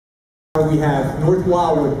we have North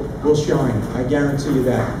Wildwood will shine. I guarantee you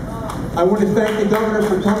that. I want to thank the governor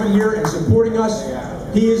for coming here and supporting us.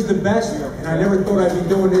 He is the best, and I never thought I'd be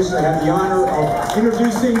doing this. I have the honor of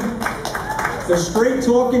introducing the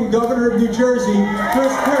straight-talking governor of New Jersey,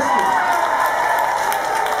 Christie.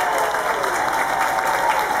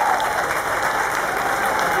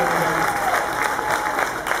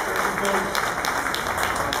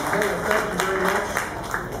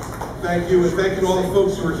 Thank you, and thank you to all the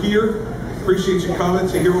folks who are here. Appreciate you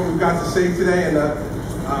coming to hear what we've got to say today. And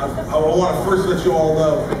I want to first let you all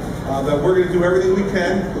know that we're going to do everything we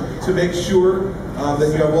can to make sure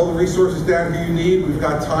that you have all the resources down here you need. We've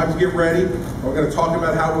got time to get ready. We're going to talk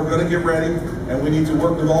about how we're going to get ready, and we need to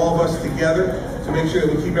work with all of us together to make sure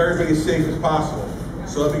that we keep everybody as safe as possible.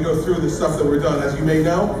 So let me go through the stuff that we're done. As you may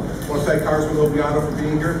know, I want to thank Congressman Lobiano for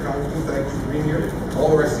being here. Congressman, thank you for being here. All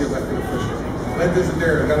the rest of the elected officials. Lent isn't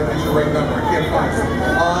there. I got to get you the right number. I can't find it.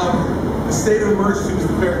 The state of emergency was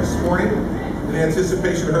declared this morning in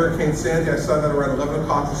anticipation of Hurricane Sandy. I saw that around 11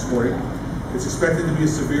 o'clock this morning. It's expected to be a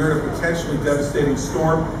severe and potentially devastating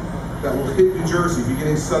storm that will hit New Jersey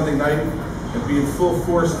beginning Sunday night and be in full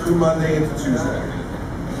force through Monday into Tuesday.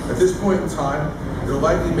 At this point in time, it'll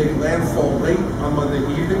likely make landfall late on Monday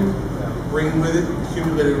evening, bringing with it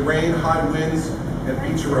accumulated rain, high winds, and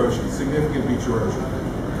beach erosion, significant beach erosion.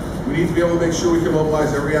 We need to be able to make sure we can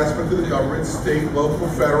mobilize every aspect of the government, state, local,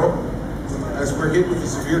 federal, as we're hit with the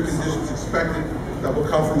severe conditions expected that will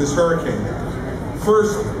come from this hurricane.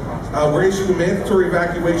 First, we're issuing mandatory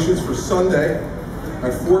evacuations for Sunday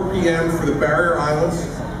at 4 p.m. for the barrier islands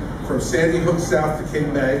from Sandy Hook south to Cape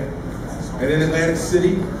May. And in Atlantic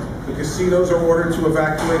City, the casinos are ordered to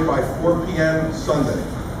evacuate by 4 p.m. Sunday.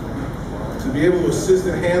 To be able to assist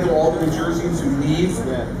and handle all the New Jerseyans who need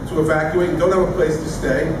to evacuate and don't have a place to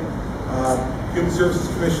stay, Human Services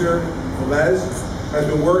Commissioner Velez have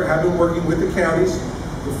been working with the counties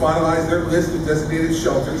to finalize their list of designated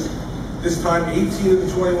shelters. This time, 18 of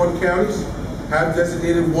the 21 counties have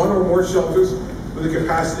designated one or more shelters with a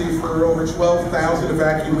capacity for over 12,000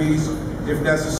 evacuees if necessary.